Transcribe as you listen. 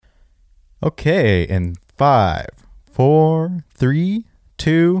Okay, in 5, 4, 3,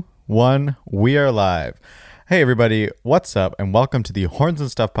 2, 1, we are live. Hey everybody, what's up, and welcome to the Horns and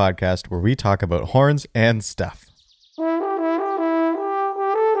Stuff podcast, where we talk about horns and stuff.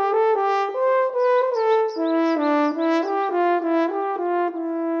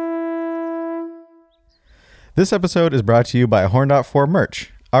 This episode is brought to you by Horn.4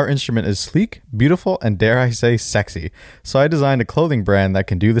 merch. Our instrument is sleek, beautiful, and dare I say sexy, so I designed a clothing brand that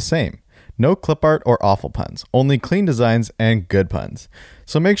can do the same. No clip art or awful puns, only clean designs and good puns.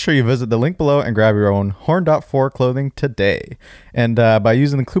 So make sure you visit the link below and grab your own Horn.4 clothing today. And by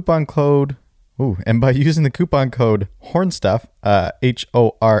using the coupon code HORNSTUFF,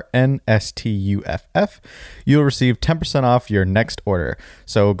 HORNSTUFF, you'll receive 10% off your next order.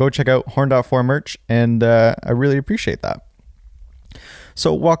 So go check out Horn.4 merch, and I really appreciate that.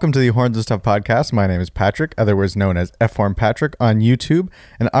 So welcome to the Horns and Stuff podcast. My name is Patrick, otherwise known as F-Horn Patrick on YouTube,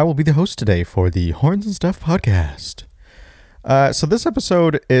 and I will be the host today for the Horns and Stuff podcast. So this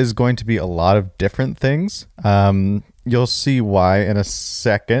episode is going to be a lot of different things. You'll see why in a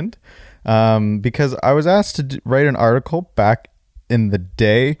second, because I was asked to write an article back in the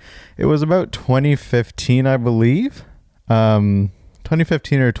day. It was about 2015, I believe,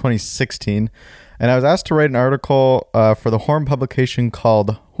 2015 or 2016. And I was asked to write an article for the Horn publication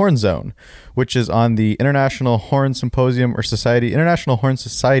called Horn Zone, which is on the International Horn Symposium or International Horn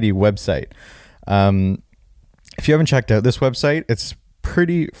Society website. If you haven't checked out this website, it's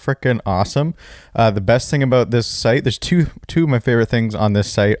pretty freaking awesome. The best thing about this site, there's two of my favorite things on this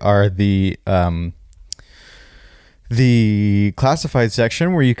site are the classified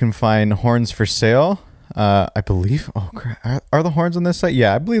section where you can find horns for sale. I believe, are the horns on this site?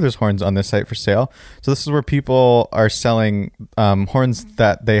 Yeah, I believe there's horns on this site for sale. So this is where people are selling horns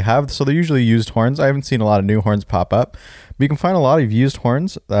that they have. So they're usually used horns. I haven't seen a lot of new horns pop up, but you can find a lot of used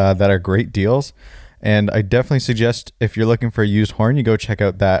horns that are great deals. And I definitely suggest if you're looking for a used horn, you go check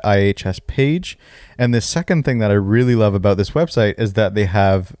out that IHS page. And the second thing that I really love about this website is that they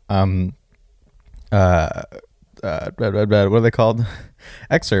have, what are they called?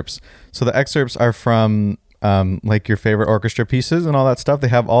 Excerpts. So the excerpts are from like your favorite orchestra pieces and all that stuff. They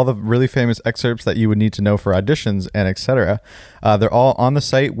have all the really famous excerpts that you would need to know for auditions and etc. They're all on the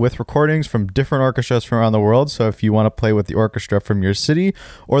site with recordings from different orchestras from around the world. So if you want to play with the orchestra from your city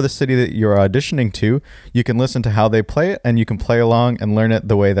or the city that you're auditioning to, you can listen to how they play it and you can play along and learn it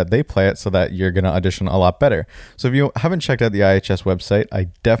the way that they play it so that you're going to audition a lot better. So if you haven't checked out the IHS website, I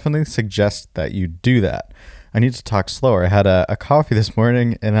definitely suggest that you do that. I need to talk slower. I had a coffee this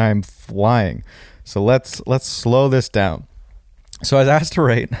morning and I'm flying. So let's slow this down. So I was asked to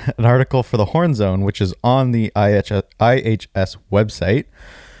write an article for the Horn Zone, which is on the IHS website.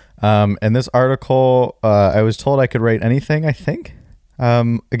 And this article, I was told I could write anything, I think.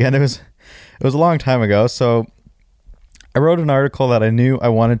 Again, it was a long time ago. So I wrote an article that I knew I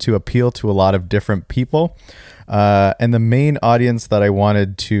wanted to appeal to a lot of different people. And the main audience that I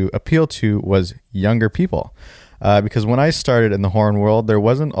wanted to appeal to was younger people. Because when I started in the horn world, there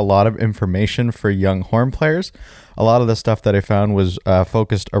wasn't a lot of information for young horn players. A lot of the stuff that I found was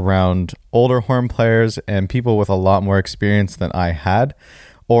focused around older horn players and people with a lot more experience than I had,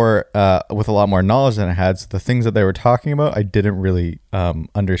 or with a lot more knowledge than I had. So the things that they were talking about, I didn't really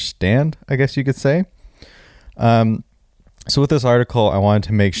understand, I guess you could say. So with this article, I wanted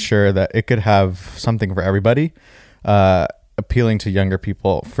to make sure that it could have something for everybody, appealing to younger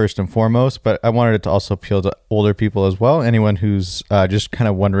people first and foremost, but I wanted it to also appeal to older people as well, anyone who's just kind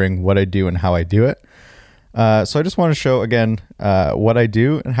of wondering what I do and how I do it. So I just want to show, again, what I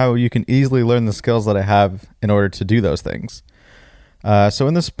do and how you can easily learn the skills that I have in order to do those things. So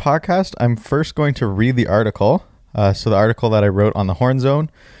in this podcast, I'm first going to read the article. So the article that I wrote on the Horn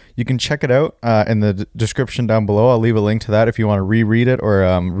Zone, you can check it out in the description down below. I'll leave a link to that if you want to reread it or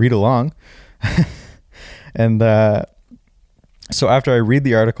read along. And so after I read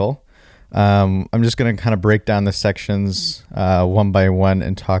the article, I'm just going to kind of break down the sections one by one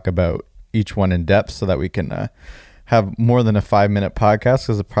and talk about each one in depth so that we can have more than a 5-minute podcast,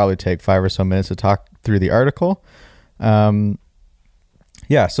 because it'll probably take 5 or so minutes to talk through the article. So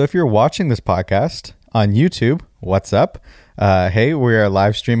if you're watching this podcast on YouTube, what's up? Hey, we are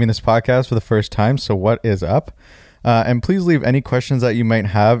live streaming this podcast for the first time, so what is up? And please leave any questions that you might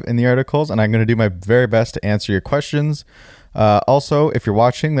have in the articles, and I'm going to do my very best to answer your questions. Also, if you're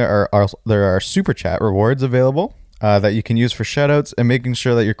watching, there are super chat rewards available that you can use for shoutouts and making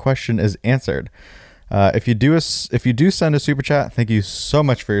sure that your question is answered. If you do send a super chat, thank you so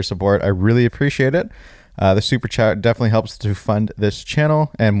much for your support. I really appreciate it. The super chat definitely helps to fund this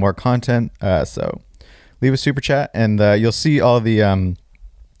channel and more content. So leave a super chat, and you'll see all the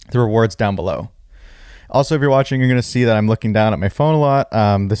the rewards down below. Also, if you're watching, you're going to see that I'm looking down at my phone a lot.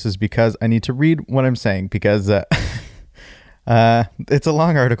 This is because I need to read what I'm saying because it's a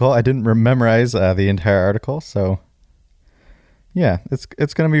long article. I didn't memorize the entire article. So yeah, it's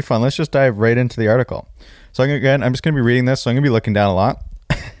going to be fun. Let's just dive right into the article. So I'm just going to be reading this. So I'm going to be looking down a lot.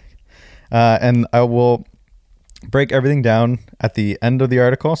 And I will break everything down at the end of the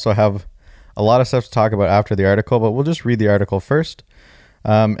article. So I have a lot of stuff to talk about after the article, but we'll just read the article first.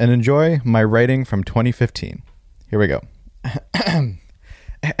 And enjoy my writing from 2015. Here we go.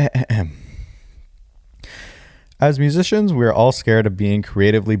 As musicians, we are all scared of being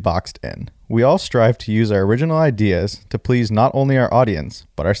creatively boxed in. We all strive to use our original ideas to please not only our audience,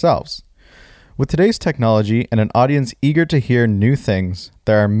 but ourselves. With today's technology and an audience eager to hear new things,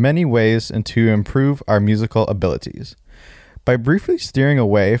 there are many ways to improve our musical abilities. By briefly steering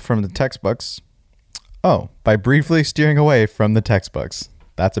away from the textbooks,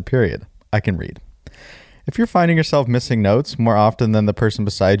 that's a period. I can read. If you're finding yourself missing notes more often than the person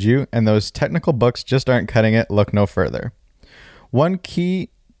beside you, and those technical books just aren't cutting it, look no further. One key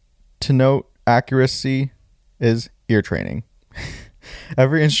to note accuracy is ear training.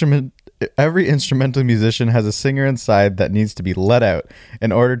 Every instrumental musician has a singer inside that needs to be let out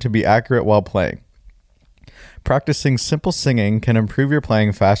in order to be accurate while playing. Practicing simple singing can improve your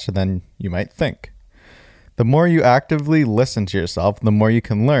playing faster than you might think. The more you actively listen to yourself, the more you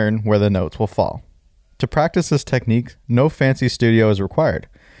can learn where the notes will fall. To practice this technique, no fancy studio is required.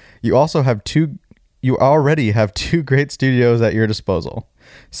 You already have two great studios at your disposal.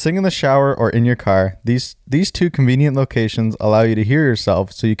 Sing in the shower or in your car. These two convenient locations allow you to hear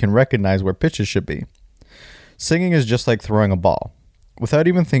yourself so you can recognize where pitches should be. Singing is just like throwing a ball. Without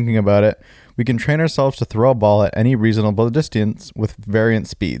even thinking about it, we can train ourselves to throw a ball at any reasonable distance with variant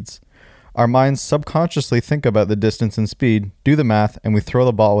speeds. Our minds subconsciously think about the distance and speed, do the math, and we throw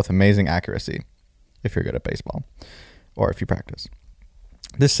the ball with amazing accuracy, if you're good at baseball, or if you practice.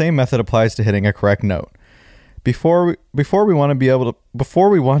 This same method applies to hitting a correct note. Before we want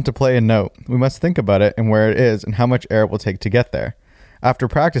to play a note, we must think about it and where it is and how much air it will take to get there. After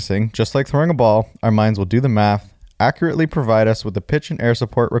practicing, just like throwing a ball, our minds will do the math, accurately provide us with the pitch and air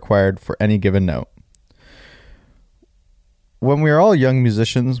support required for any given note. When we are all young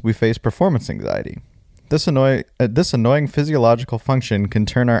musicians, we face performance anxiety. This annoying physiological function can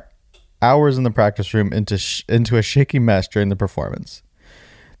turn our hours in the practice room into a shaky mess during the performance.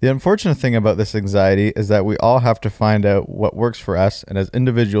 The unfortunate thing about this anxiety is that we all have to find out what works for us and as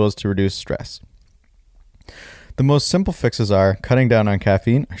individuals to reduce stress. The most simple fixes are cutting down on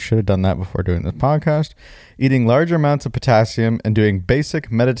caffeine. I should have done that before doing this podcast. Eating large amounts of potassium and doing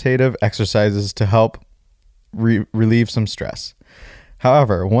basic meditative exercises to help relieve some stress.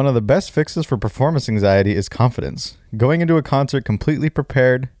 However, one of the best fixes for performance anxiety is confidence. Going into a concert completely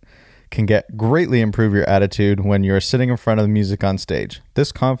prepared can greatly improve your attitude when you're sitting in front of the music on stage.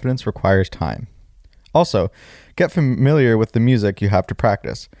 This confidence requires time. Also, get familiar with the music you have to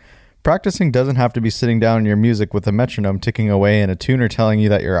practice. Practicing doesn't have to be sitting down in your music with a metronome ticking away and a tuner telling you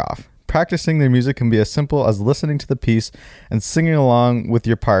that you're off. Practicing the music can be as simple as listening to the piece and singing along with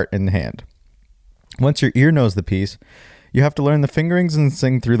your part in hand. Once your ear knows the piece, you have to learn the fingerings and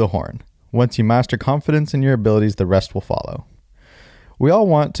sing through the horn. Once you master confidence in your abilities, the rest will follow. We all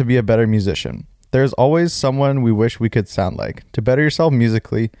want to be a better musician. There's always someone we wish we could sound like. To better yourself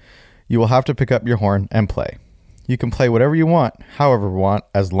musically, you will have to pick up your horn and play. You can play whatever you want, however you want,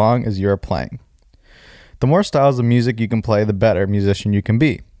 as long as you're playing. The more styles of music you can play, the better musician you can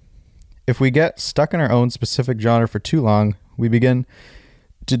be. If we get stuck in our own specific genre for too long, we begin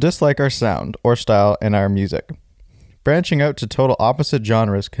to dislike our sound or style in our music. Branching out to total opposite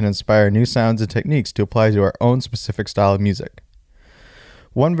genres can inspire new sounds and techniques to apply to our own specific style of music.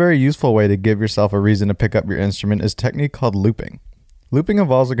 One very useful way to give yourself a reason to pick up your instrument is a technique called looping. Looping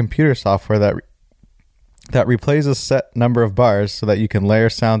involves a computer software that replays a set number of bars so that you can layer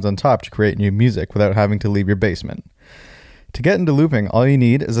sounds on top to create new music without having to leave your basement. To get into looping, all you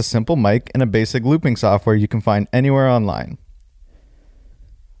need is a simple mic and a basic looping software you can find anywhere online.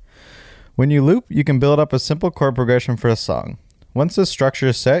 When you loop, you can build up a simple chord progression for a song. Once this structure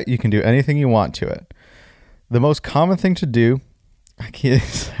is set, you can do anything you want to it. The most common thing to do, I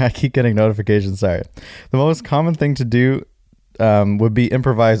keep getting notifications, sorry. The most common thing to do would be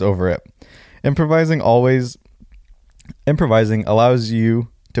improvise over it. Improvising allows you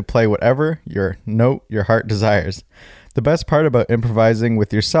to play whatever your note your heart desires. The best part about improvising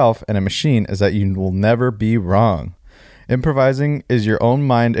with yourself and a machine is that you will never be wrong. Improvising is your own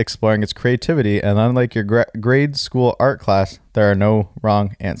mind exploring its creativity, and unlike your grade school art class, there are no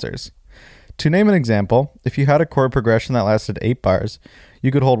wrong answers. to name an example, if you had a chord progression that lasted 8 bars, you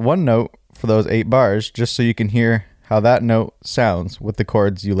could hold one note for those 8 bars just so you can hear how that note sounds with the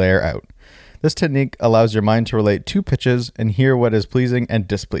chords you layer out. This technique allows your mind to relate 2 pitches and hear what is pleasing and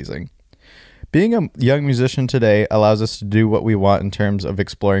displeasing. Being a young musician today allows us to do what we want in terms of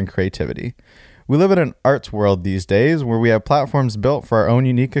exploring creativity. We live in an arts world these days where we have platforms built for our own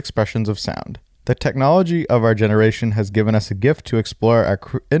unique expressions of sound. The technology of our generation has given us a gift to explore our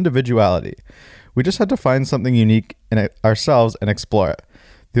individuality. We just had to find something unique in it ourselves and explore it.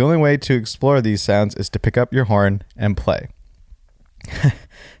 The only way to explore these sounds is to pick up your horn and play.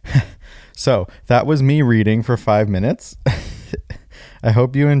 So that was me reading for 5 minutes. I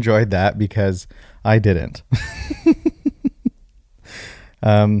hope you enjoyed that because I didn't.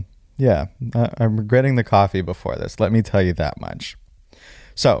 I'm regretting the coffee before this. Let me tell you that much.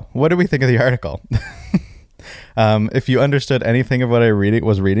 So what did we think of the article? If you understood anything of what I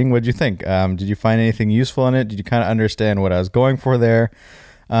was reading, what did you think? Did you find anything useful in it? Did you kind of understand what I was going for there?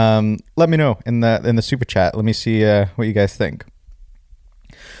 Let me know in the super chat. Let me see what you guys think.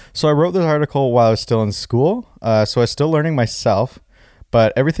 So I wrote this article while I was still in school. So I was still learning myself,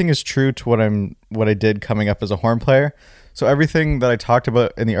 but everything is true to what I did coming up as a horn player. So everything that I talked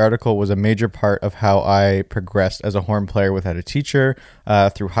about in the article was a major part of how I progressed as a horn player without a teacher,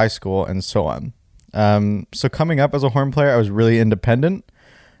 through high school and so on. So coming up as a horn player, I was really independent.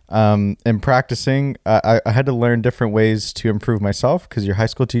 In practicing, I had to learn different ways to improve myself because your high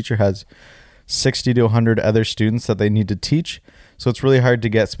school teacher has 60 to 100 other students that they need to teach. So it's really hard to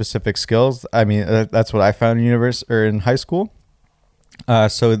get specific skills. I mean, that's what I found in high school.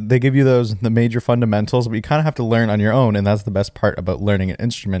 So they give you the major fundamentals, but you kind of have to learn on your own. And that's the best part about learning an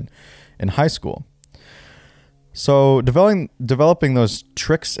instrument in high school. So developing those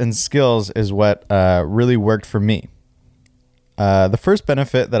tricks and skills is what really worked for me. The first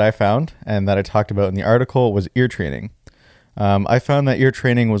benefit that I found and that I talked about in the article was ear training. I found that ear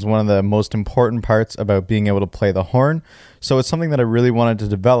training was one of the most important parts about being able to play the horn. So it's something that I really wanted to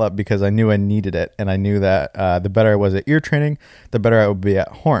develop because I knew I needed it. And I knew that the better I was at ear training, the better I would be at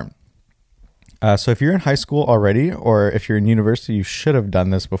horn. So if you're in high school already, or if you're in university, you should have done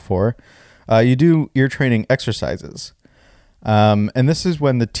this before. You do ear training exercises. And this is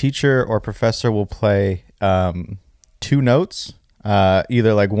when the teacher or professor will play 2 notes,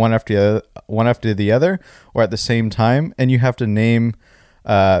 either like one after the other, or at the same time, and you have to name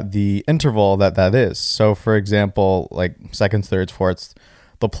the interval that is. So for example, like seconds, thirds, fourths,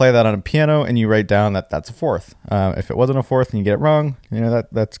 they'll play that on a piano and you write down that that's a fourth. If it wasn't a fourth and you get it wrong,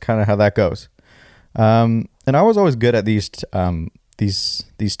 that's kind of how that goes. And I was always good at these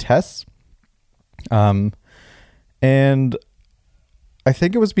tests. And I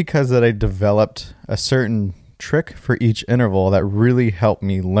think it was because that I developed a certain trick for each interval that really helped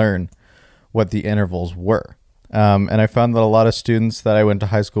me learn what the intervals were. And I found that a lot of students that I went to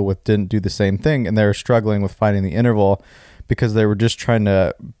high school with didn't do the same thing, and they were struggling with finding the interval because they were just trying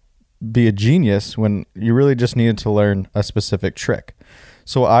to be a genius when you really just needed to learn a specific trick.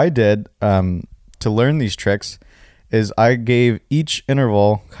 So what I did to learn these tricks is I gave each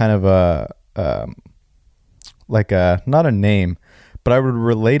interval kind of not a name, but I would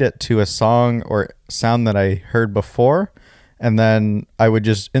relate it to a song or sound that I heard before, and then I would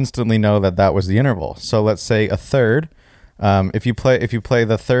just instantly know that was the interval. So let's say a third. If you play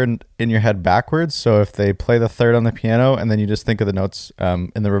the third in your head backwards, so if they play the third on the piano and then you just think of the notes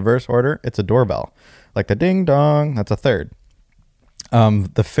in the reverse order, it's a doorbell. Like the ding dong, that's a third.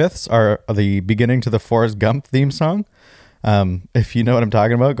 The fifths are the beginning to the Forrest Gump theme song. If you know what I'm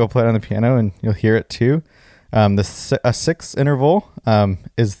talking about, go play it on the piano and you'll hear it too. A sixth interval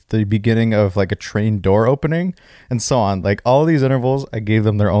is the beginning of like a train door opening, and so on. Like all of these intervals, I gave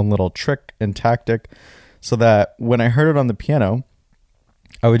them their own little trick and tactic so that when I heard it on the piano,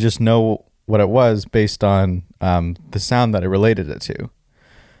 I would just know what it was based on the sound that I related it to.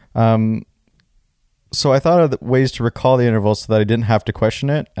 So I thought of ways to recall the intervals so that I didn't have to question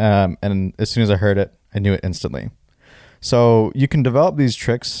it. And as soon as I heard it, I knew it instantly. So you can develop these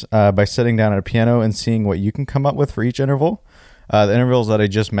tricks by sitting down at a piano and seeing what you can come up with for each interval. The intervals that I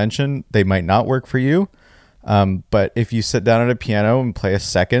just mentioned, they might not work for you. But if you sit down at a piano and play a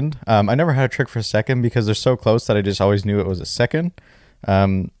second, I never had a trick for a second because they're so close that I just always knew it was a second.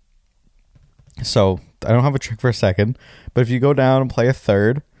 So I don't have a trick for a second. But if you go down and play a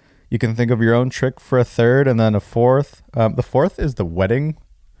third, you can think of your own trick for a third and then a fourth. The fourth is the wedding,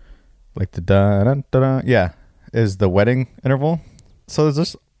 like the da-da-da-da, yeah, is the wedding interval. So there's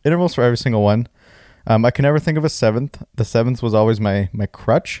just intervals for every single one. I can never think of a seventh. The seventh was always my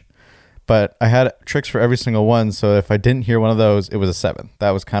crutch, but I had tricks for every single one. So if I didn't hear one of those, it was a 7. That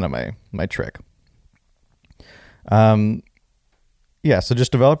was kind of my trick. Yeah, so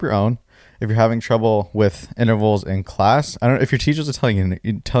just develop your own. If you're having trouble with intervals in class, I don't know if your teachers are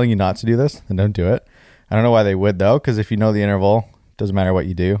telling you not to do this, then don't do it. I don't know why they would though, because if you know the interval, doesn't matter what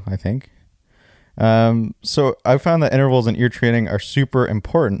you do, I think. So I found that intervals in ear training are super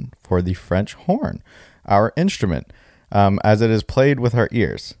important for the French horn, our instrument, as it is played with our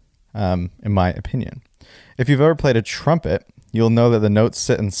ears, in my opinion. If you've ever played a trumpet, you'll know that the notes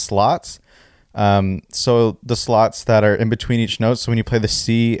sit in slots. So the slots that are in between each note. So when you play the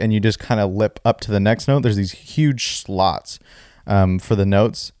C and you just kind of lip up to the next note, there's these huge slots for the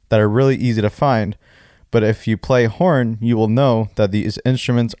notes that are really easy to find. But if you play horn, you will know that these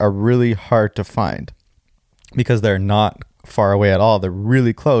instruments are really hard to find because they're not far away at all. They're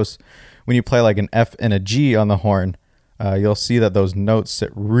really close. When you play like an F and a G on the horn, you'll see that those notes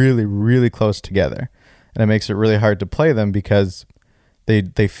sit really, really close together. And it makes it really hard to play them because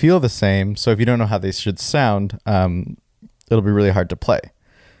they feel the same. So if you don't know how they should sound, it'll be really hard to play.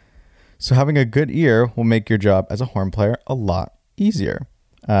 So having a good ear will make your job as a horn player a lot easier.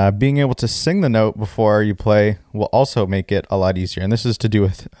 Being able to sing the note before you play will also make it a lot easier. And this is to do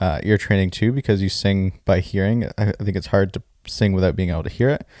with ear training too, because you sing by hearing. I think it's hard to sing without being able to hear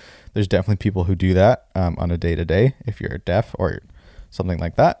it. There's definitely people who do that on a day-to-day if you're deaf or something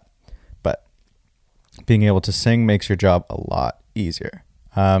like that. But being able to sing makes your job a lot easier.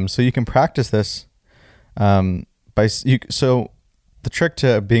 So you can practice this so the trick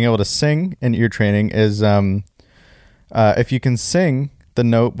to being able to sing in ear training is if you can sing the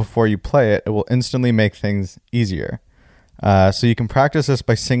note before you play it, it will instantly make things easier. So you can practice this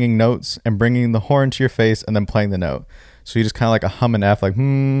by singing notes and bringing the horn to your face and then playing the note. So you just kind of like a hum and F, like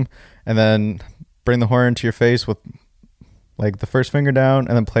and then bring the horn to your face with like the first finger down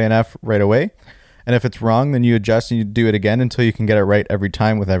and then play an F right away. And if it's wrong, then you adjust and you do it again until you can get it right every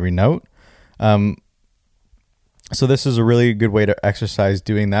time with every note. So this is a really good way to exercise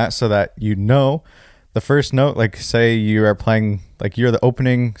doing that so that you know the first note, like say you are playing, like you're the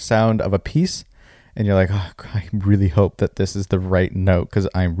opening sound of a piece and you're like, oh, I really hope that this is the right note because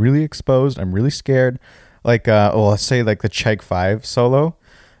I'm really exposed. I'm really scared. Like, let's say like the Cheik 5 solo,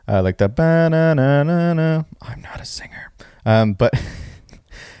 like the ba-na-na-na-na. I'm not a singer. But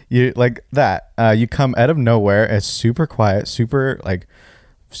you like that, you come out of nowhere as super quiet, super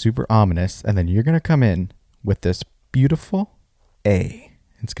ominous. And then you're going to come in with this beautiful A.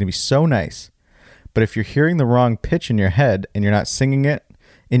 It's going to be so nice. But if you're hearing the wrong pitch in your head and you're not singing it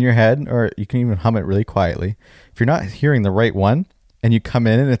in your head, or you can even hum it really quietly, if you're not hearing the right one and you come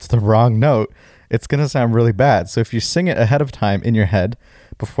in and it's the wrong note, it's going to sound really bad. So if you sing it ahead of time in your head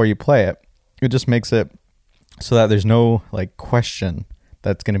before you play it, it just makes it so that there's no like question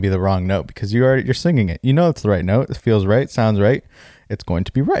that's going to be the wrong note because you're singing it. You know it's the right note. It feels right, sounds right. It's going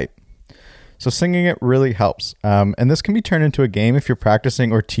to be right. So singing it really helps. And this can be turned into a game if you're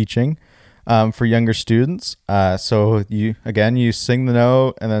practicing or teaching for younger students. So you sing the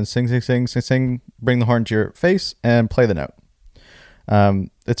note and then sing, bring the horn to your face and play the note.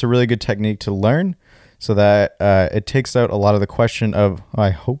 It's a really good technique to learn so that it takes out a lot of the question of, oh,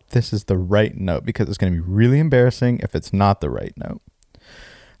 I hope this is the right note because it's going to be really embarrassing if it's not the right note.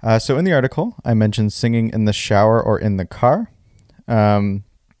 So in the article, I mentioned singing in the shower or in the car.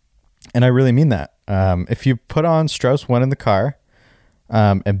 And I really mean that. If you put on Strauss 1 in the car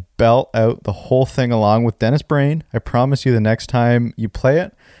and belt out the whole thing along with Dennis Brain, I promise you the next time you play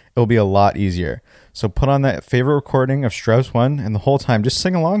it, it'll be a lot easier. So put on that favorite recording of Strauss 1 and the whole time, just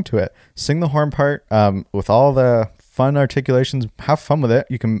sing along to it. Sing the horn part with all the fun articulations. Have fun with it.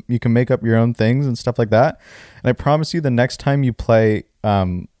 You can make up your own things and stuff like that. And I promise you the next time you play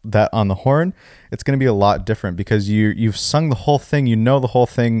that on the horn, it's going to be a lot different because you've sung the whole thing, you know the whole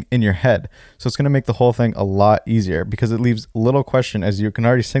thing in your head. So it's going to make the whole thing a lot easier because it leaves little question as you can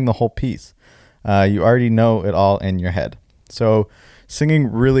already sing the whole piece. You already know it all in your head. So singing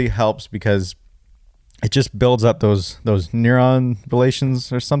really helps because it just builds up those neuron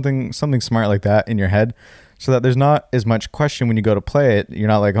relations or something smart like that in your head so that there's not as much question when you go to play it. You're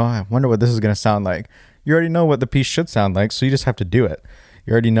not like, oh, I wonder what this is going to sound like. You already know what the piece should sound like, so you just have to do it.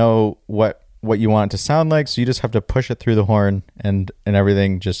 You already know what you want it to sound like, so you just have to push it through the horn and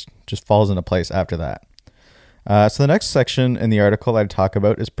everything just falls into place after that. So the next section in the article I talk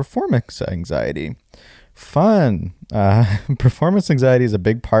about is performance anxiety. Fun. Performance anxiety is a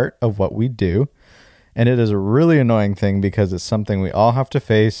big part of what we do, and it is a really annoying thing because it's something we all have to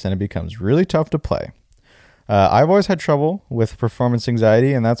face and it becomes really tough to play. I've always had trouble with performance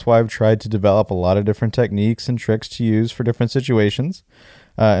anxiety, and that's why I've tried to develop a lot of different techniques and tricks to use for different situations.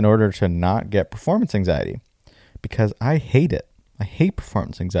 in order to not get performance anxiety, because I hate it. I hate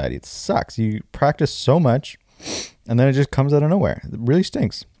performance anxiety. It sucks. You practice so much and then it just comes out of nowhere. It really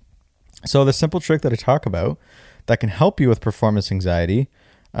stinks. So the simple trick that I talk about that can help you with performance anxiety.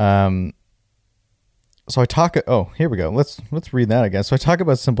 Here we go. Let's read that again. So I talk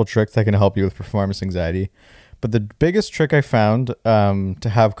about simple tricks that can help you with performance anxiety. But the biggest trick I found to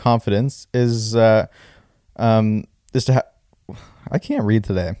have confidence is to have... I can't read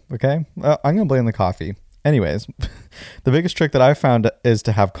today, okay? I'm going to blame the coffee. Anyways, the biggest trick that I found is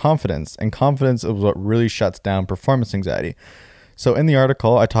to have confidence. And confidence is what really shuts down performance anxiety. So in the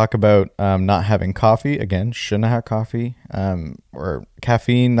article, I talk about not having coffee. Again, shouldn't have coffee or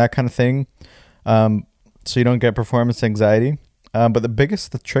caffeine, that kind of thing. So you don't get performance anxiety. But the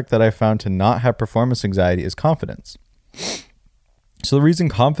biggest trick that I found to not have performance anxiety is confidence. So the reason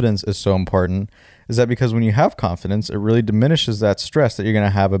confidence is so important is that because when you have confidence, it really diminishes that stress that you're going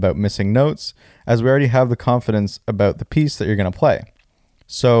to have about missing notes, as we already have the confidence about the piece that you're going to play.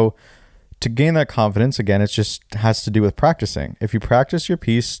 So to gain that confidence, again, it just has to do with practicing. If you practice your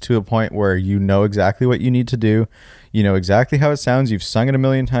piece to a point where you know exactly what you need to do, you know exactly how it sounds, you've sung it a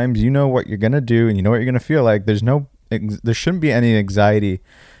million times, you know what you're going to do, and you know what you're going to feel like, there shouldn't be any anxiety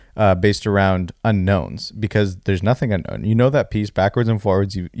based around unknowns, because there's nothing unknown. You know that piece backwards and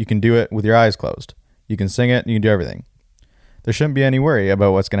forwards. You can do it with your eyes closed. You can sing it and you can do everything. There shouldn't be any worry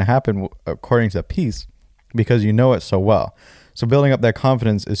about what's going to happen according to the piece, because you know it so well. So building up that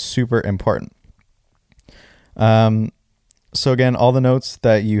confidence is super important. So again, all the notes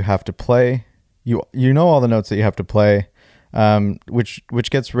that you have to play, you know all the notes that you have to play, which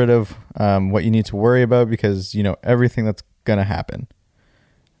gets rid of what you need to worry about, because you know everything that's gonna happen.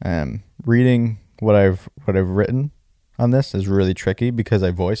 Reading what I've written on this is really tricky because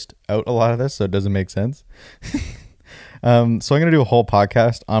I voiced out a lot of this, so it doesn't make sense. So I'm gonna do a whole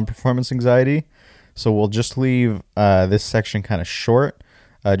podcast on performance anxiety. So we'll just leave this section kind of short,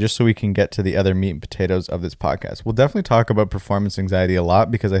 just so we can get to the other meat and potatoes of this podcast. We'll definitely talk about performance anxiety a lot,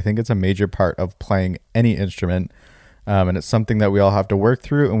 because I think it's a major part of playing any instrument. And it's something that we all have to work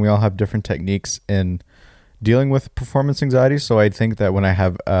through, and we all have different techniques in dealing with performance anxiety. So I think that when I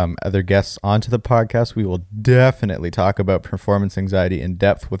have other guests onto the podcast, we will definitely talk about performance anxiety in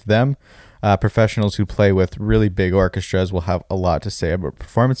depth with them. Professionals who play with really big orchestras will have a lot to say about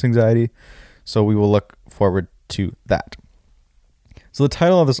performance anxiety. So we will look forward to that. So the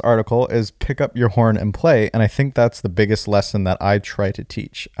title of this article is Pick Up Your Horn and Play. And I think that's the biggest lesson that I try to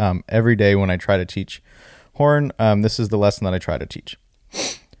teach. Every day when I try to teach horn, this is the lesson that I try to teach.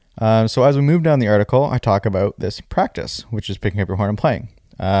 So as we move down the article, I talk about this practice, which is picking up your horn and playing.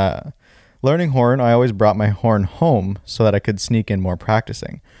 Learning horn, I always brought my horn home so that I could sneak in more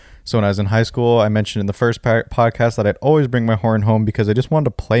practicing. So when I was in high school, I mentioned in the first podcast that I'd always bring my horn home because I just wanted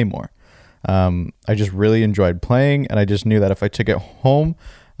to play more. I just really enjoyed playing, and I just knew that if I took it home,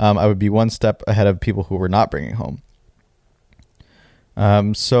 I would be one step ahead of people who were not bringing home.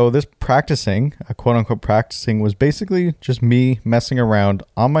 So this practicing, quote unquote practicing, was basically just me messing around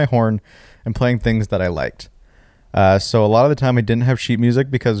on my horn and playing things that I liked. So a lot of the time I didn't have sheet music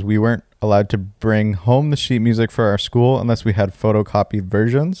because we weren't allowed to bring home the sheet music for our school unless we had photocopied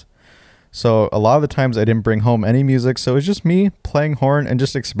versions. So a lot of the times I didn't bring home any music. So it was just me playing horn and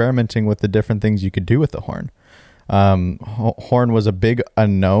just experimenting with the different things you could do with the horn. Horn was a big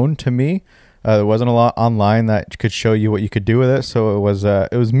unknown to me. There wasn't a lot online that could show you what you could do with it. So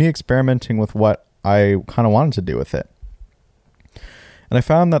it was me experimenting with what I kind of wanted to do with it. And I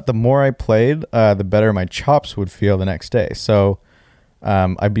found that the more I played, the better my chops would feel the next day. So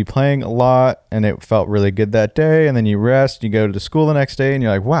I'd be playing a lot and it felt really good that day. And then you rest, you go to school the next day and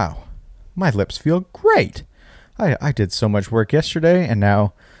you're like, wow, my lips feel great. I did so much work yesterday and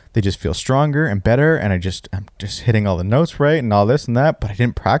now they just feel stronger and better. And I'm just hitting all the notes right and all this and that, but I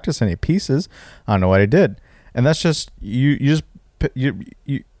didn't practice any pieces. I don't know what I did. And that's just, you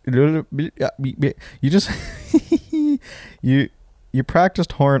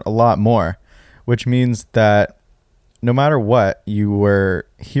practiced horn a lot more, which means that no matter what, you were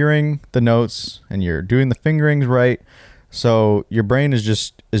hearing the notes and you're doing the fingerings right. So your brain is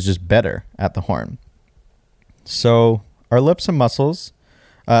just better at the horn. So our lips and muscles,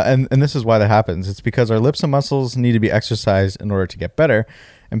 and this is why that happens. It's because our lips and muscles need to be exercised in order to get better.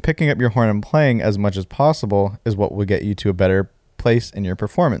 And picking up your horn and playing as much as possible is what will get you to a better place in your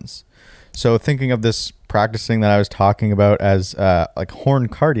performance. So thinking of this practicing that I was talking about as like horn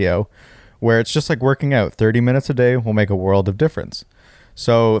cardio, where it's just like working out. 30 minutes a day will make a world of difference.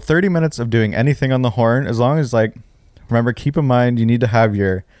 So 30 minutes of doing anything on the horn, as long as remember, keep in mind, you need to have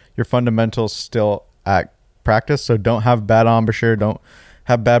your fundamentals still at practice. So don't have bad embouchure. Don't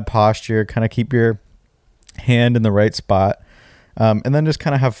have bad posture, kind of keep your hand in the right spot, and then just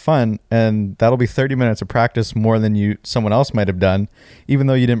kind of have fun. And that'll be 30 minutes of practice more than someone else might have done, even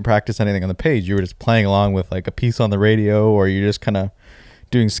though you didn't practice anything on the page. You were just playing along with like a piece on the radio, or you're just kind of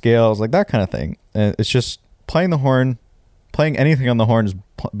doing scales, like that kind of thing. And it's just playing the horn. Playing anything on the horn is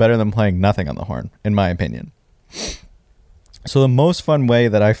better than playing nothing on the horn, in my opinion. So the most fun way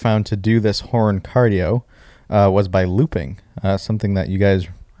that I found to do this horn cardio was by looping, something that you guys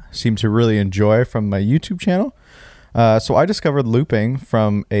seem to really enjoy from my YouTube channel. So I discovered looping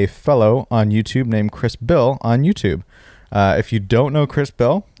from a fellow on YouTube named Chris Bill on YouTube. If you don't know Chris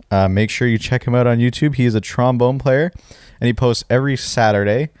Bill, make sure you check him out on YouTube. He is a trombone player, and he posts every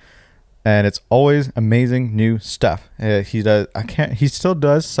Saturday. And it's always amazing new stuff. He still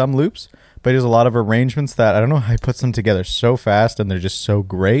does some loops, but he does a lot of arrangements that I don't know how he puts them together so fast, and they're just so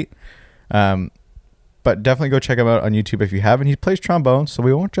great. But definitely go check him out on YouTube if you haven't. He plays trombone, so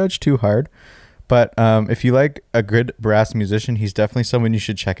we won't judge too hard. But if you like a good brass musician, he's definitely someone you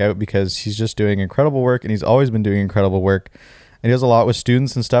should check out, because he's just doing incredible work, and he's always been doing incredible work. And he does a lot with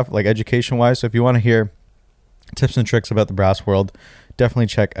students and stuff, like education-wise. So if you want to hear tips and tricks about the brass world, definitely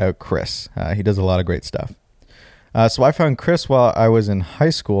check out Chris. He does a lot of great stuff. So I found Chris while I was in high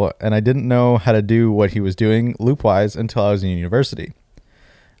school, and I didn't know how to do what he was doing loop-wise until I was in university.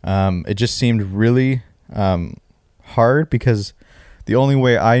 It just seemed really hard, because the only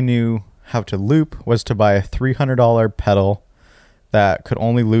way I knew how to loop was to buy a $300 pedal that could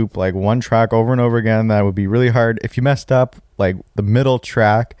only loop like one track over and over again. That would be really hard. If you messed up like the middle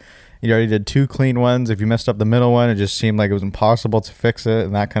track, you already did 2 clean ones. If you messed up the middle one, it just seemed like it was impossible to fix it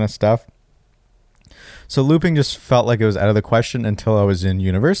and that kind of stuff. So looping just felt like it was out of the question until I was in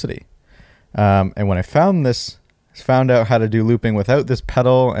university. And when I found out how to do looping without this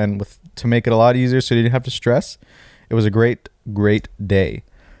pedal and to make it a lot easier so you didn't have to stress, it was a great, great day.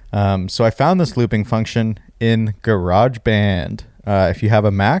 So I found this looping function in GarageBand. If you have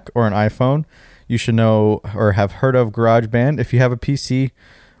a Mac or an iPhone, you should know or have heard of GarageBand. If you have a PC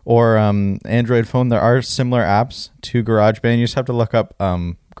or Android phone, there are similar apps to GarageBand. You just have to look up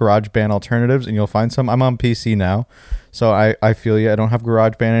GarageBand alternatives and you'll find some. I'm on PC now, so I feel you. I don't have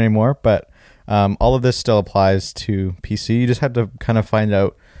GarageBand anymore, but all of this still applies to PC. You just have to kind of find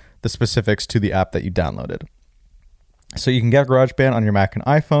out the specifics to the app that you downloaded. So you can get GarageBand on your Mac and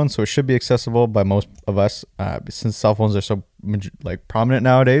iPhone, so it should be accessible by most of us since cell phones are so prominent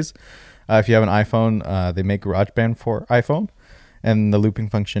nowadays. If you have an iPhone, they make GarageBand for iPhone, and the looping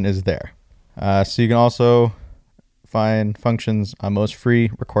function is there. So you can also find functions on most free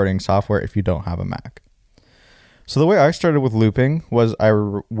recording software if you don't have a Mac. So the way I started with looping was I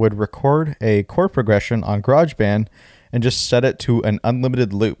would record a chord progression on GarageBand and just set it to an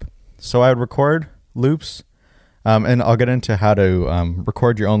unlimited loop. So I would record loops, and I'll get into how to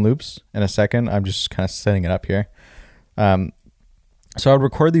record your own loops in a second. I'm just kind of setting it up here. So I would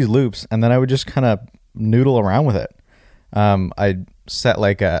record these loops, and then I would just kind of noodle around with it. I'd set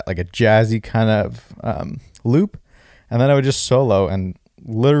like a jazzy kind of loop, and then I would just solo, and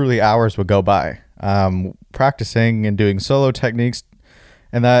literally hours would go by practicing and doing solo techniques,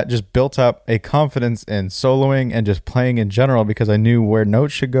 and that just built up a confidence in soloing and just playing in general, because I knew where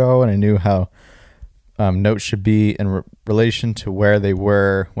notes should go, and I knew how notes should be in relation to where they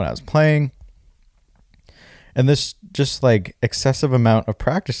were when I was playing. And this just like excessive amount of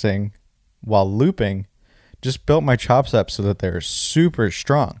practicing while looping just built my chops up so that they're super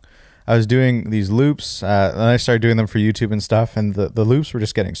strong. I was doing these loops, and I started doing them for YouTube and stuff, and the loops were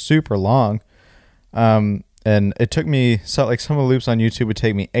just getting super long. And it took me, some of the loops on YouTube would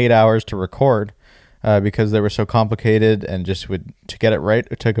take me 8 hours to record, because they were so complicated, and to get it right,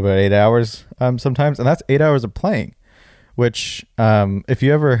 it took about 8 hours sometimes. And that's 8 hours of playing, which if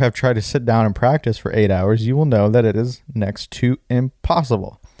you ever have tried to sit down and practice for 8 hours, you will know that it is next to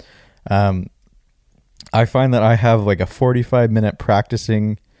impossible. I find that I have like a 45-minute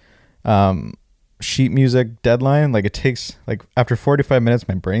practicing sheet music deadline. Like it takes, like after 45 minutes,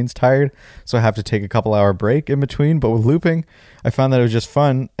 my brain's tired, so I have to take a couple hour break in between. But with looping, I found that it was just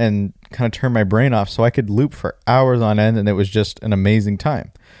fun and kind of turned my brain off, so I could loop for hours on end, and it was just an amazing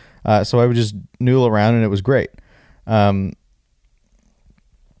time. So I would just noodle around, and it was great.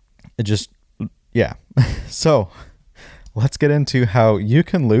 So let's get into how you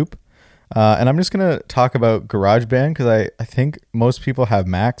can loop. And I'm just going to talk about GarageBand, because I think most people have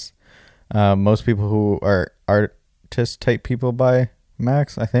Macs. Most people who are artist type people buy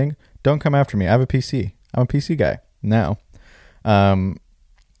Macs, I think. Don't come after me. I have a PC. I'm a PC guy now.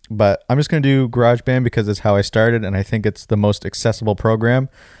 But I'm just going to do GarageBand because it's how I started, and I think it's the most accessible program.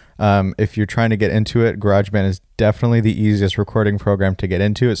 If you're trying to get into it, GarageBand is definitely the easiest recording program to get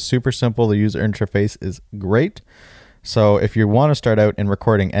into. It's super simple. The user interface is great. So if you want to start out in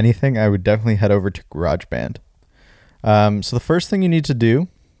recording anything, I would definitely head over to GarageBand. So the first thing you need to do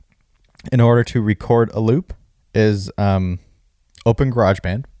in order to record a loop is open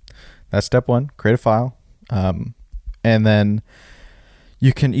GarageBand. That's step one, create a file. And then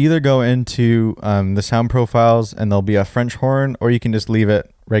you can either go into the sound profiles and there'll be a French horn, or you can just leave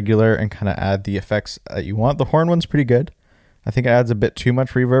it regular and kind of add the effects that you want. The horn one's pretty good. I think it adds a bit too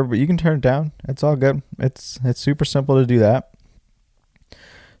much reverb, but you can turn it down. It's all good. It's super simple to do that.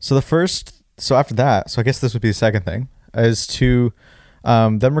 So after that, so I guess this would be the second thing, is to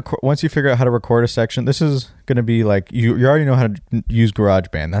then once you figure out how to record a section. This is going to be like, you already know how to use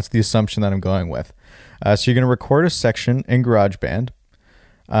GarageBand. That's the assumption that I'm going with. So you're going to record a section in GarageBand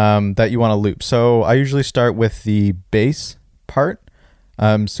that you want to loop. So I usually start with the bass part.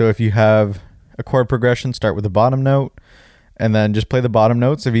 So if you have a chord progression, start with the bottom note and then just play the bottom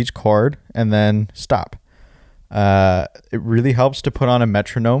notes of each chord and then stop. It really helps to put on a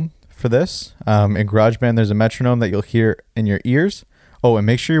metronome for this. In GarageBand, there's a metronome that you'll hear in your ears. Oh, and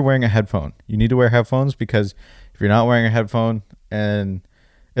make sure you're wearing a headphone. You need to wear headphones because if you're not wearing a headphone, and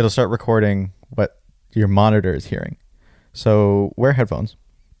it'll start recording what your monitor is hearing. So wear headphones.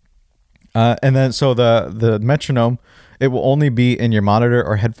 And then so the metronome, it will only be in your monitor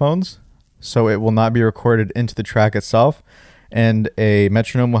or headphones. So it will not be recorded into the track itself. And a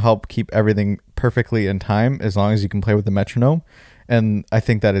metronome will help keep everything perfectly in time as long as you can play with the metronome. And I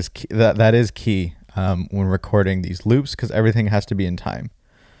think that is key, that is key when recording these loops, because everything has to be in time.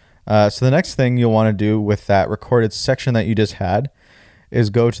 So the next thing you'll want to do with that recorded section that you just had is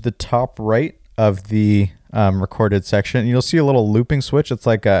go to the top right of the recorded section. You'll see a little looping switch. It's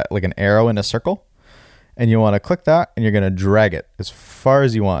like an arrow in a circle. And you want to click that and you're going to drag it as far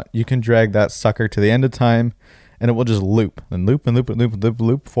as you want. You can drag that sucker to the end of time and it will just loop and loop and loop and loop and loop and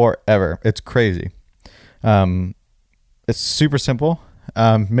loop forever. It's crazy. It's super simple.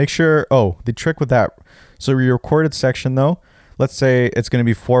 Make sure, the trick with that. So your recorded section though, let's say it's going to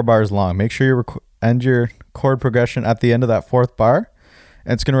be 4 bars long. Make sure you end your chord progression at the end of that 4th bar.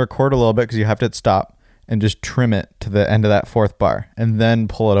 And it's going to record a little bit because you have to hit stop and just trim it to the end of that 4th bar and then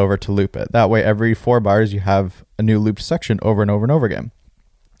pull it over to loop it. That way, every 4 bars, you have a new looped section over and over and over again.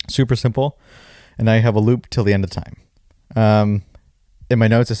 Super simple. And now you have a loop till the end of time. In my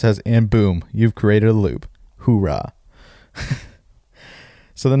notes, it says, and boom, you've created a loop. Hoorah.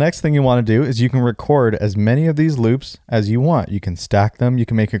 So the next thing you want to do is you can record as many of these loops as you want. You can stack them. You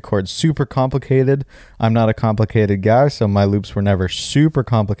can make your chord super complicated. I'm not a complicated guy, so my loops were never super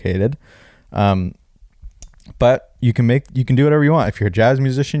complicated. But you can do whatever you want. If you're a jazz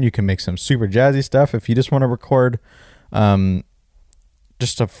musician, you can make some super jazzy stuff. If you just want to record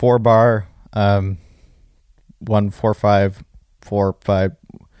just a 4 bar 1 4 5 4 5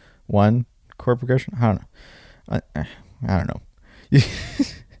 1 chord progression, I don't know.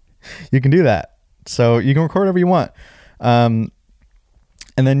 You can do that. So you can record whatever you want. And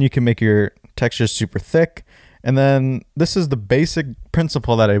then you can make your textures super thick. And then this is the basic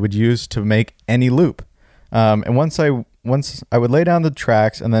principle that I would use to make any loop. And once I would lay down the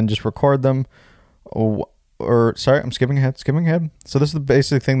tracks and then just record them, I'm skipping ahead. So this is the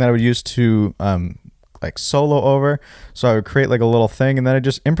basic thing that I would use to like solo over. So I would create like a little thing and then I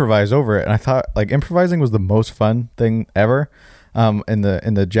just improvise over it. And I thought like improvising was the most fun thing ever. In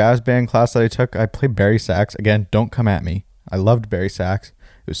the jazz band class that I took, I played Barry sax. Again, don't come at me. I loved Barry sax.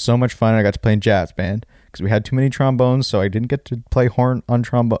 It was so much fun. I got to play in jazz band because we had too many trombones, so I didn't get to play horn on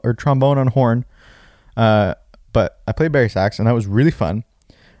trombone or trombone on horn. But I played Barry sax, and that was really fun.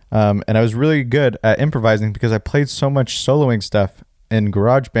 And I was really good at improvising because I played so much soloing stuff in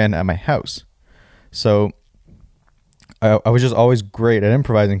GarageBand at my house. So I was just always great at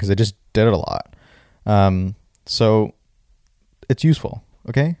improvising because I just did it a lot. So it's useful.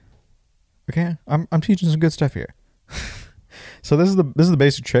 Okay. I'm teaching some good stuff here. So this is the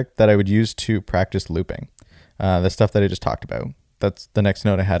basic trick that I would use to practice looping. The stuff that I just talked about. That's the next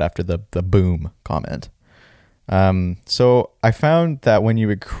note I had after the boom comment. So I found that when you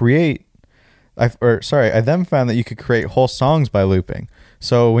would I then found that you could create whole songs by looping.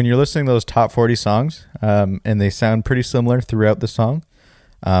 So when you're listening to those top 40 songs, and they sound pretty similar throughout the song,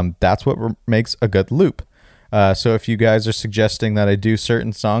 that's what makes a good loop. So if you guys are suggesting that I do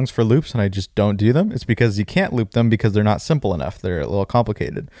certain songs for loops and I just don't do them, it's because you can't loop them because they're not simple enough. They're a little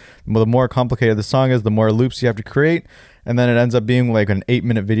complicated. The more complicated the song is, the more loops you have to create. And then it ends up being like an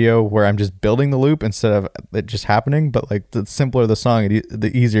 8-minute video where I'm just building the loop instead of it just happening. But like the simpler the song,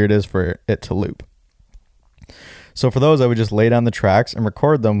 the easier it is for it to loop. So for those, I would just lay down the tracks and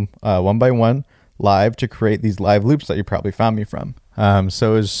record them one by one live to create these live loops that you probably found me from.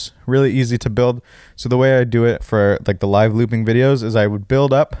 So it was really easy to build. So the way I do it for like the live looping videos is I would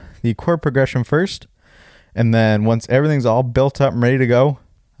build up the chord progression first. And then once everything's all built up and ready to go,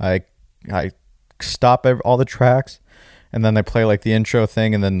 I stop all the tracks, and then I play like the intro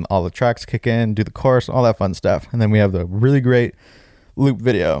thing, and then all the tracks kick in, do the chorus, all that fun stuff. And then we have the really great loop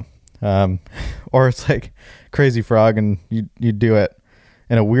video. Or it's like Crazy Frog and you do it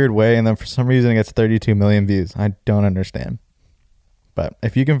in a weird way, and then for some reason it gets 32 million views. I don't understand. But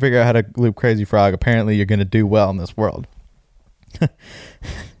if you can figure out how to loop Crazy Frog, apparently you're going to do well in this world.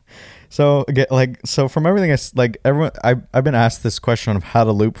 So again, so from everything I've been asked this question of how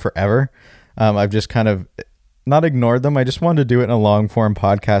to loop forever. I've just kind of not ignored them. I just wanted to do it in a long form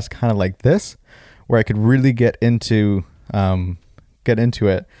podcast, kind of like this, where I could really get into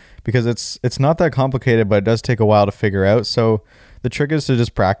it, because it's not that complicated, but it does take a while to figure out. So the trick is to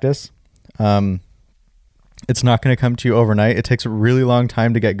just practice. It's not going to come to you overnight. It takes a really long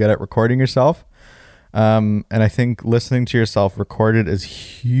time to get good at recording yourself. And I think listening to yourself recorded is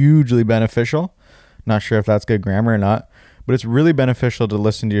hugely beneficial. Not sure if that's good grammar or not, but it's really beneficial to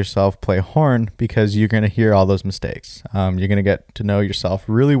listen to yourself play horn, because you're going to hear all those mistakes. You're going to get to know yourself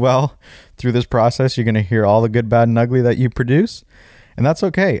really well through this process. You're going to hear all the good, bad, and ugly that you produce, and that's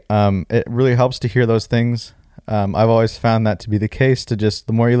okay. It really helps to hear those things. I've always found that to be the case, to just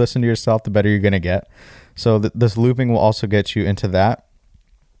the more you listen to yourself, the better you're going to get. So this looping will also get you into that.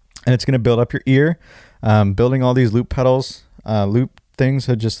 And it's going to build up your ear. Building all these loop pedals, loop things.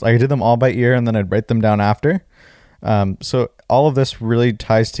 I did them all by ear, and then I'd write them down after. So all of this really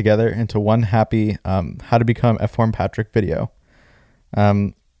ties together into one happy how to become F-Form Patrick video.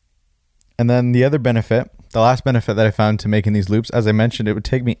 And then the other benefit, the last benefit that I found to making these loops, as I mentioned, it would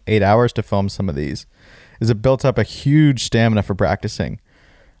take me 8 hours to film some of these, is it built up a huge stamina for practicing.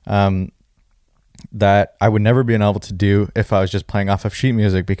 That I would never be able to do if I was just playing off of sheet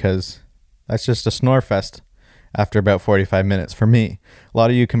music, because that's just a snore fest after about 45 minutes for me. A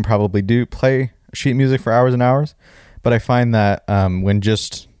lot of you can probably play sheet music for hours and hours, but I find that when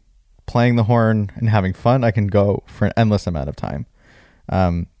just playing the horn and having fun, I can go for an endless amount of time.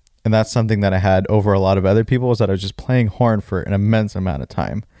 And that's something that I had over a lot of other people, is that I was just playing horn for an immense amount of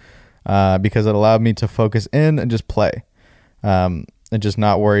time, because it allowed me to focus in and just play, and just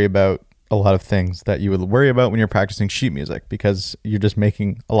not worry about a lot of things that you would worry about when you're practicing sheet music, because you're just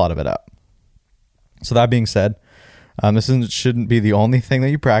making a lot of it up. So that being said, this shouldn't be the only thing that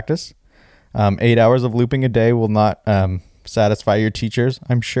you practice. 8 hours of looping a day will not satisfy your teachers,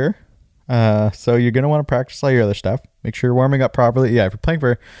 I'm sure. So you're going to want to practice all your other stuff. Make sure you're warming up properly. Yeah,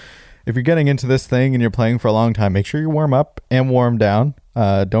 if you're getting into this thing and you're playing for a long time, make sure you warm up and warm down.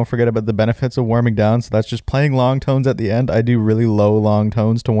 Don't forget about the benefits of warming down. So that's just playing long tones at the end. I do really low long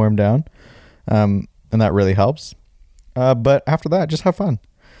tones to warm down. And that really helps. But after that, just have fun.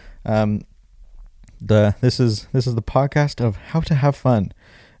 This is the podcast of how to have fun.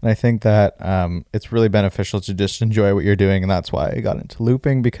 And I think that it's really beneficial to just enjoy what you're doing. And that's why I got into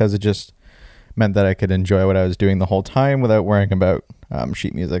looping, because it just meant that I could enjoy what I was doing the whole time without worrying about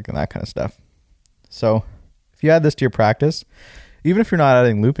sheet music and that kind of stuff. So if you add this to your practice, even if you're not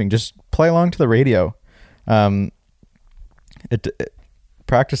adding looping, just play along to the radio.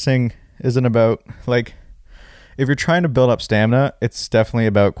 Practicing isn't about, like, if you're trying to build up stamina, it's definitely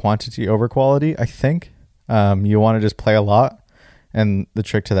about quantity over quality, I think. You want to just play a lot, and the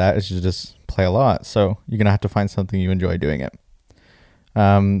trick to that is to just play a lot. So you're going to have to find something you enjoy doing it.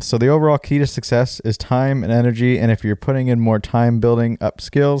 So the overall key to success is time and energy, and if you're putting in more time building up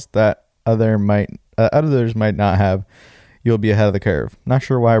skills that others might not have, you'll be ahead of the curve. Not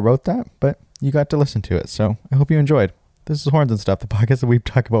sure why I wrote that, but you got to listen to it, so I hope you enjoyed. This is Horns and Stuff, the podcast that we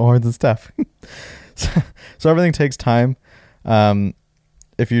talk about horns and stuff. So everything takes time.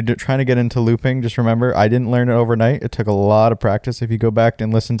 If you're trying to get into looping, just remember, I didn't learn it overnight. It took a lot of practice. If you go back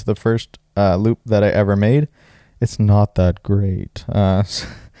and listen to the first loop that I ever made, it's not that great. And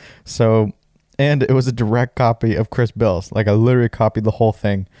it was a direct copy of Chris Bill's. Like, I literally copied the whole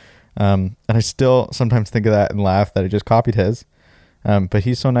thing. And I still sometimes think of that and laugh that I just copied his. But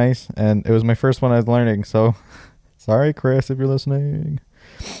he's so nice, and it was my first one I was learning. So sorry, Chris, if you're listening.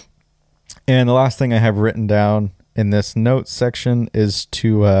 And the last thing I have written down in this notes section is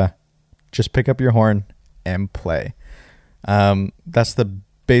to just pick up your horn and play. That's the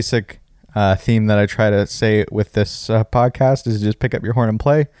basic theme that I try to say with this podcast, is just pick up your horn and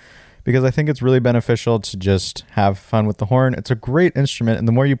play, because I think it's really beneficial to just have fun with the horn. It's a great instrument, and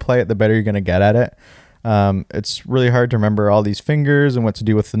the more you play it, the better you're going to get at it. It's really hard to remember all these fingers and what to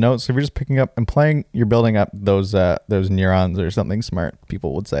do with the notes. So if you're just picking up and playing, you're building up those neurons or something smart,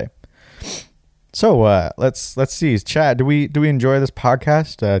 people would say. So let's see. Chat, do we enjoy this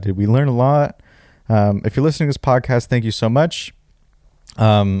podcast? Did we learn a lot? If you're listening to this podcast, thank you so much.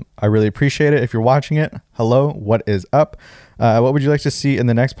 I really appreciate it. If you're watching it, hello, what is up? What would you like to see in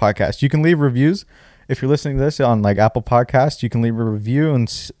the next podcast? You can leave reviews. If you're listening to this on like Apple Podcasts, you can leave a review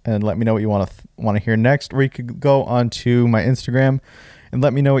and let me know what you want to hear next. Or you could go onto my Instagram and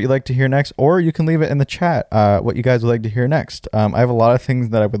let me know what you'd like to hear next. Or you can leave it in the chat, what you guys would like to hear next. I have a lot of things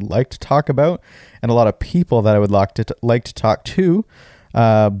that I would like to talk about and a lot of people that I would like to talk to.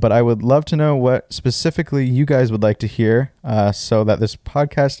 But I would love to know what specifically you guys would like to hear, so that this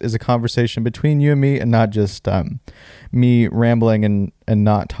podcast is a conversation between you and me and not just me rambling and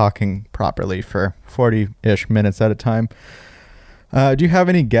not talking properly for 40-ish minutes at a time. Do you have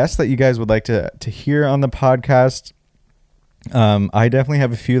any guests that you guys would like to hear on the podcast? I definitely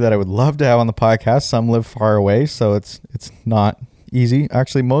have a few that I would love to have on the podcast. Some live far away, so it's not easy.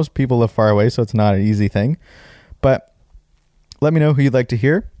 Actually, most people live far away, so it's not an easy thing. But let me know who you'd like to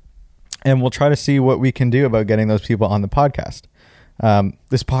hear, and we'll try to see what we can do about getting those people on the podcast.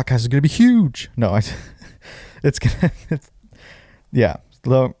 This podcast is going to be huge. No, yeah.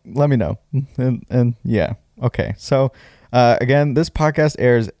 Let me know. And yeah. Okay. So, again, this podcast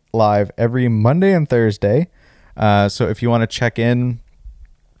airs live every Monday and Thursday. So if you want to check in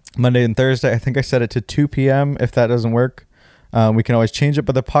Monday and Thursday, I think I set it to 2 p.m. If that doesn't work, we can always change it,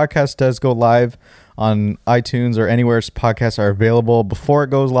 but the podcast does go live on iTunes or anywhere podcasts are available before it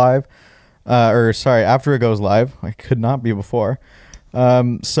goes live, after it goes live. I could not be before.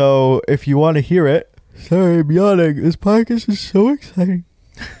 So if you want to hear it, sorry, I'm yawning. This podcast is so exciting.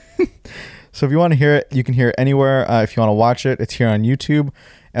 So if you want to hear it, you can hear it anywhere. If you want to watch it, it's here on YouTube,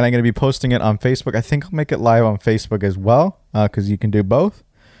 and I'm going to be posting it on Facebook. I think I'll make it live on Facebook as well, because you can do both.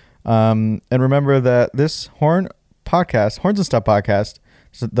 And remember that this Horns and Stuff podcast,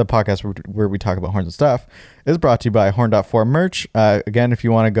 so the podcast where we talk about horns and stuff, is brought to you by Horn.4 merch. Again, if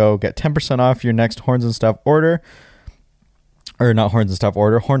you want to go get 10% off your next Horns and Stuff order, or not Horns and Stuff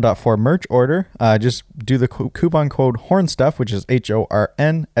order, Horn.4 merch order, just do the coupon code HORNSTUFF, which is HORNSTUFF,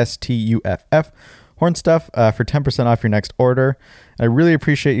 HORNSTUFF, for 10% off your next order. I really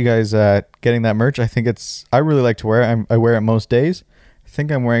appreciate you guys getting that merch. I really like to wear it. I wear it most days. I think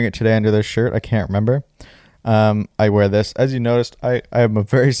I'm wearing it today under this shirt. I can't remember. I wear this. As you noticed, I am a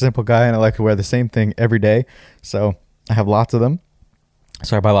very simple guy, and I like to wear the same thing every day. So I have lots of them.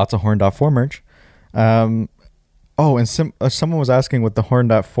 So I buy lots of Horn.4 merch. Someone was asking what the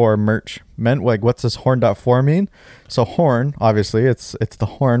Horn.4 merch meant. Like, what's this Horn.4 mean? So horn, obviously, it's the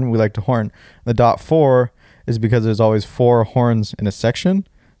horn. We like to horn. The .4 is because there's always 4 horns in a section.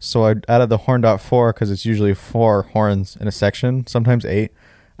 So I added the Horn.4 because it's usually 4 horns in a section, sometimes 8.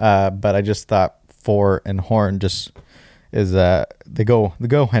 But I just thought 4 and horn just is they go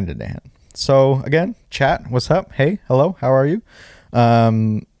hand in hand. So again, chat, what's up? Hey, hello, how are you?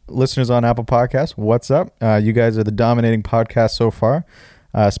 Listeners on Apple Podcasts, what's up? You guys are the dominating podcast so far.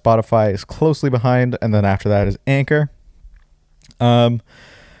 Spotify is closely behind, and then after that is Anchor. So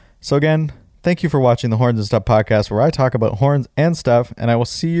again, thank you for watching the Horns and Stuff podcast, where I talk about horns and stuff, and I will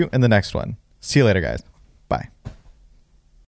see you in the next one. See you later, guys. Bye.